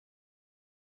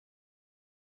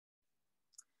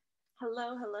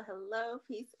Hello, hello, hello,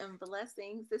 peace and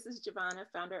blessings. This is Jovhannah,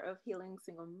 founder of Healing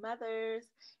Single Mothers,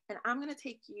 and I'm going to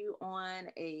take you on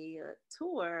a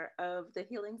tour of the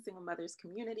Healing Single Mothers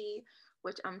community,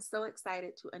 which I'm so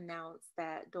excited to announce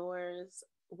that doors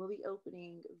will be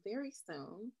opening very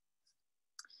soon.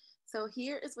 So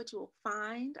here is what you will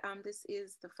find. This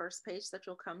is the first page that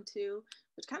you'll come to,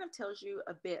 which kind of tells you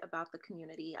a bit about the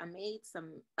community. I made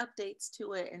some updates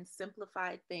to it and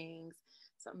simplified things.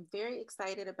 So I'm very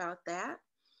excited about that.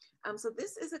 So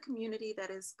this is a community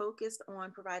that is focused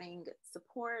on providing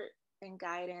support and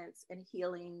guidance and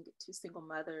healing to single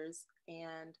mothers.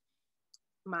 And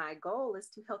my goal is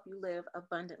to help you live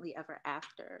abundantly ever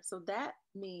after. So that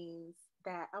means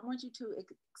that I want you to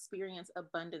experience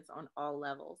abundance on all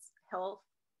levels: health,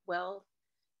 wealth,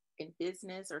 in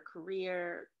business or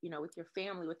career, with your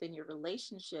family, within your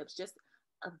relationships, just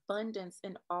abundance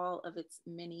in all of its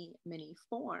many, many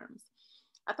forms.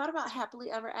 I thought about happily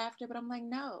ever after, but I'm like,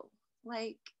 no,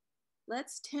 like,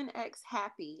 let's 10x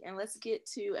happy and let's get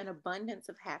to an abundance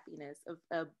of happiness, of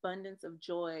abundance of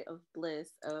joy, of bliss,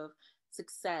 of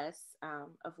success,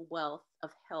 of wealth, of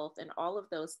health, and all of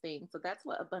those things. So that's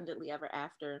what abundantly ever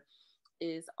after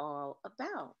is all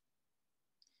about.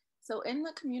 So in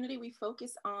the community, we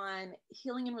focus on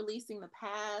healing and releasing the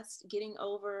past, getting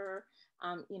over,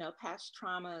 past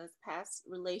traumas, past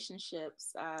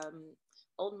relationships,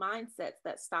 old mindsets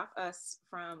that stop us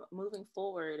from moving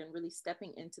forward and really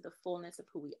stepping into the fullness of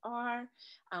who we are.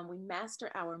 We master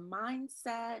our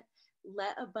mindset,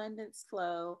 let abundance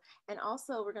flow, and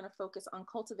also we're going to focus on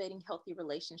cultivating healthy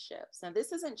relationships. Now,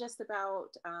 this isn't just about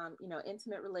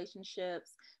intimate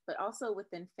relationships, but also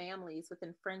within families,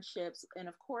 within friendships, and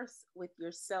of course with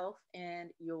yourself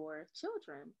and your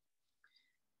children.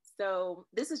 So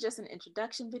this is just an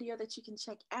introduction video that you can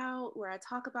check out where I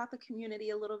talk about the community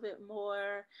a little bit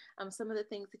more, some of the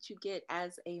things that you get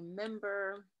as a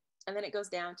member, and then it goes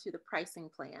down to the pricing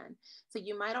plan. So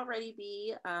you might already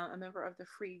be a member of the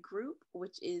free group,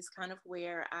 which is kind of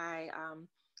where I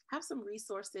have some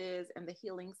resources and the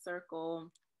healing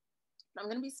circle. I'm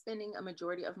going to be spending a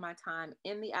majority of my time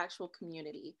in the actual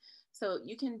community. So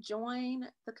you can join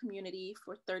the community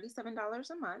for $37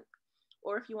 a month,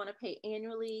 or if you want to pay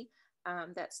annually,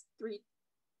 that's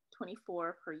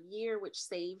 $324 per year, which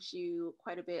saves you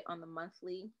quite a bit on the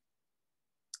monthly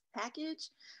package.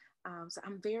 So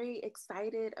I'm very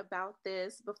excited about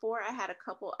this. Before, I had a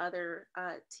couple other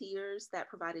tiers that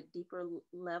provided deeper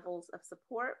levels of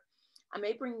support. I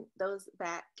may bring those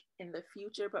back in the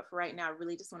future, but for right now, I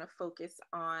really just want to focus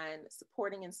on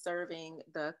supporting and serving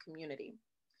the community.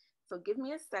 So give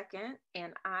me a second,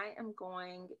 and I am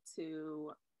going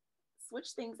to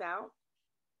switch things out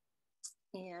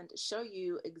and show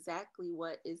you exactly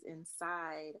what is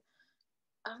inside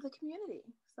of the community.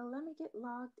 So let me get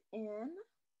logged in.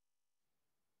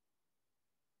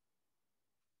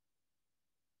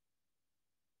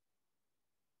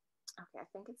 Okay, I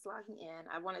think it's logging in.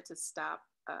 I wanted to stop.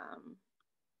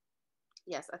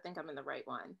 Yes, I think I'm in the right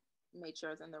one. Made sure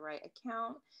I was in the right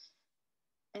account.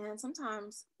 And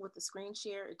sometimes with the screen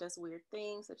share, it does weird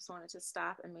things. I just wanted to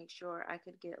stop and make sure I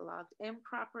could get logged in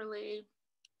properly.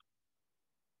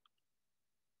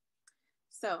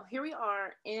 So here we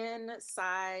are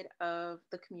inside of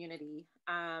the community.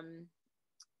 And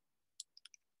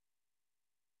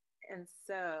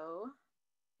so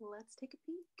let's take a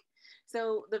peek.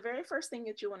 So the very first thing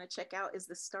that you want to check out is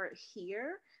the start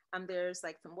here. There's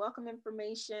like some welcome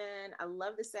information. I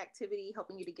love this activity,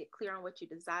 helping you to get clear on what you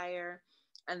desire,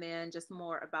 and then just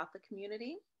more about the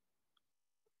community.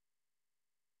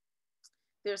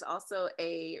 There's also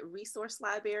a resource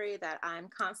library that I'm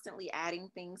constantly adding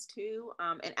things to.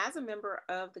 And as a member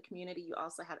of the community, you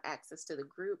also have access to the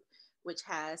group, which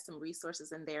has some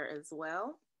resources in there as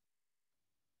well.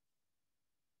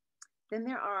 Then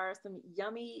there are some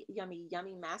yummy, yummy,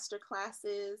 yummy master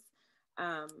classes.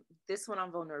 This one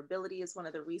on vulnerability is one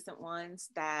of the recent ones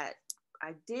that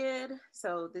I did.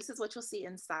 So this is what you'll see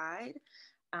inside.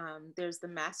 There's the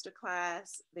master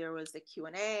class. There was the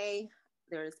Q&A.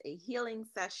 There's a healing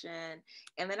session.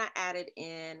 And then I added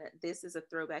in, this is a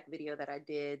throwback video that I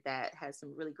did that has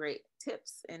some really great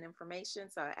tips and information.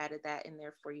 So I added that in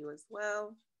there for you as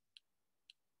well.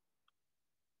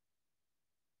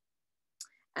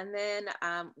 And then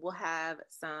we'll have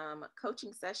some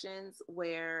coaching sessions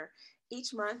where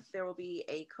each month there will be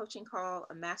a coaching call,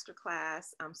 a master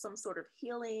class, some sort of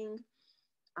healing.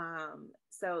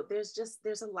 So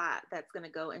there's a lot that's going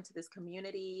to go into this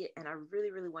community, and I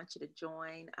really, really want you to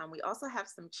join. We also have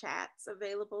some chats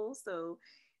available, so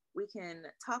we can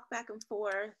talk back and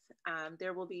forth.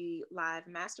 There will be live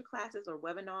master classes or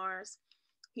webinars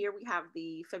Here we have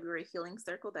the February Healing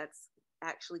Circle that's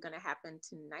actually going to happen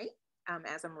tonight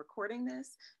as I'm recording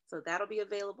this. So that'll be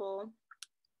available.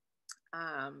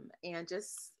 And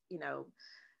just,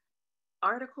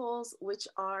 articles which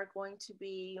are going to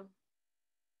be,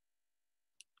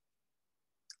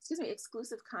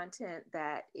 exclusive content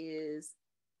that is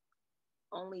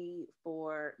only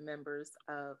for members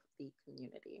of the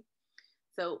community.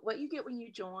 So what you get when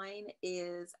you join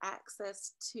is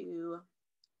access to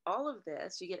all of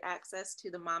this. You get access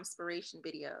to the Momspiration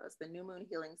videos, the New Moon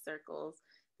Healing Circles,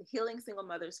 the Healing Single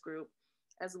Mothers group,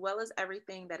 as well as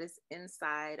everything that is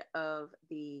inside of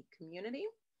the community.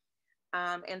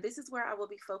 And this is where I will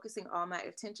be focusing all my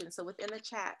attention. So within the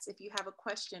chats, if you have a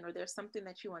question or there's something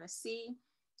that you want to see,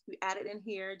 we add it in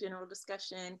here, general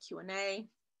discussion, Q&A.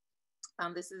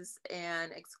 This is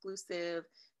an exclusive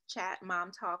chat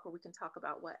mom talk where we can talk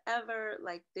about whatever.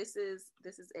 Like this is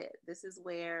it. This is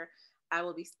where I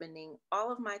will be spending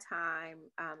all of my time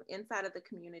inside of the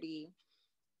community,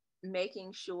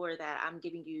 making sure that I'm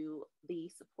giving you the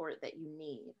support that you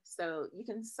need. So you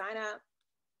can sign up.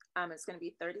 It's going to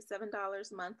be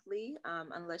 $37 monthly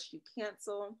unless you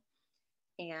cancel.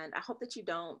 And I hope that you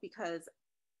don't, because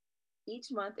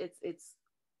each month it's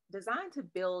designed to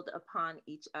build upon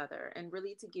each other and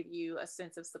really to give you a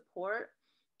sense of support.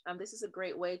 This is a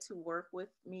great way to work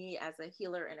with me as a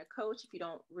healer and a coach if you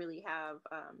don't really have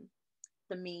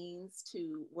the means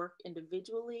to work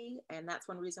individually. And that's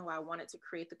one reason why I wanted to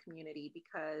create the community,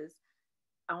 because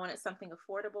I wanted something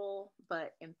affordable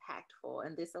but impactful.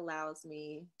 And this allows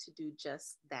me to do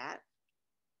just that.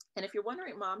 And if you're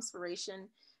wondering, Momspiration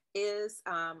is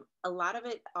a lot of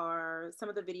it are some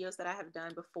of the videos that I have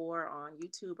done before on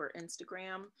YouTube or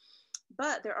Instagram,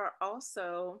 but there are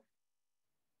also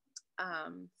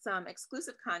some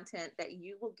exclusive content that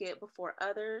you will get before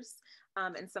others,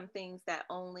 and some things that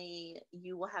only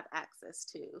you will have access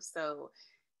to. So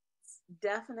it's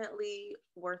definitely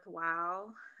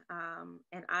worthwhile.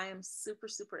 And I am super,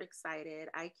 super excited.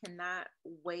 I cannot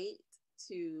wait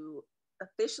to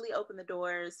officially open the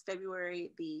doors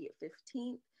February the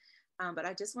 15th. But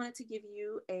I just wanted to give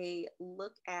you a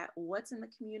look at what's in the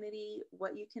community,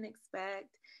 what you can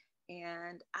expect.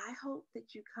 And I hope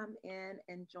that you come in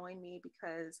and join me,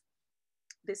 because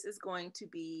this is going to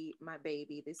be my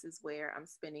baby. This is where I'm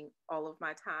spending all of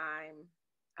my time,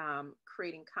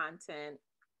 creating content,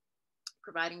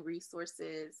 providing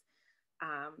resources,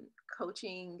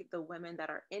 coaching the women that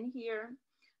are in here.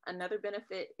 Another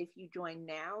benefit, if you join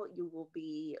now, you will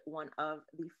be one of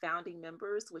the founding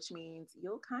members, which means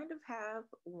you'll kind of have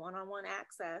one-on-one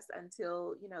access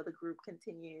until, the group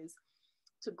continues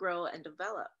to grow and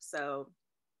develop. So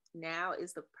now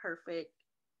is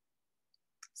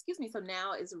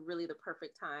really the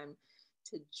perfect time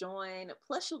to join.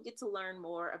 Plus, you'll get to learn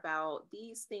more about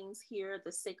these things here,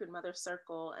 the Sacred Mother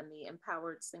Circle and the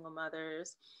Empowered Single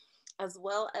Mothers, as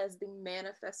well as the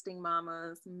Manifesting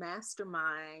Mamas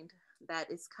Mastermind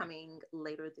that is coming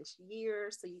later this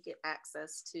year. So you get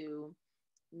access to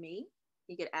me,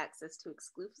 you get access to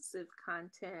exclusive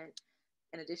content,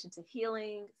 in addition to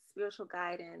healing, spiritual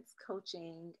guidance,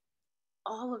 coaching,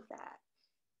 all of that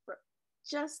for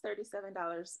just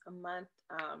 $37 a month.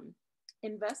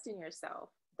 Invest in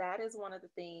yourself. That is one of the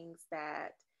things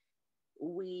that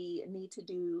we need to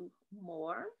do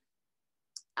more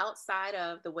outside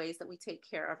of the ways that we take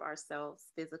care of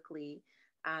ourselves physically.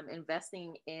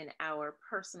 Investing in our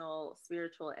personal,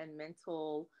 spiritual, and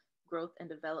mental growth and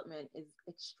development is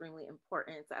extremely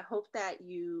important. So I hope that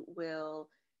you will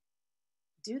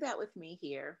do that with me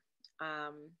here.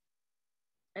 And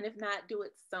if not, do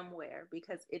it somewhere,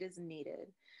 because it is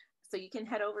needed. So you can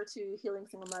head over to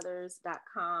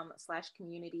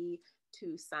healingsinglemothers.com/community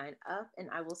to sign up, and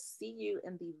I will see you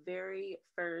in the very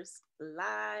first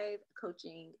live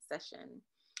coaching session.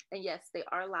 And yes, they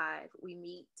are live. We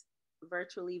meet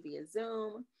virtually via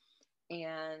Zoom.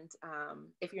 And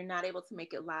if you're not able to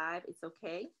make it live, it's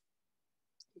okay.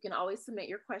 You can always submit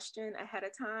your question ahead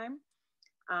of time.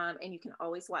 And you can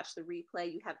always watch the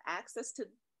replay. You have access to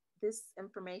this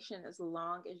information as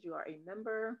long as you are a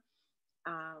member.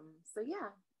 So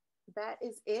yeah, that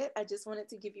is it. I just wanted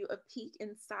to give you a peek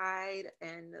inside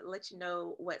and let you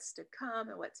know what's to come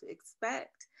and what to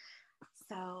expect.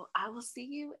 So I will see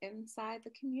you inside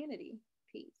the community.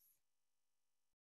 Peace.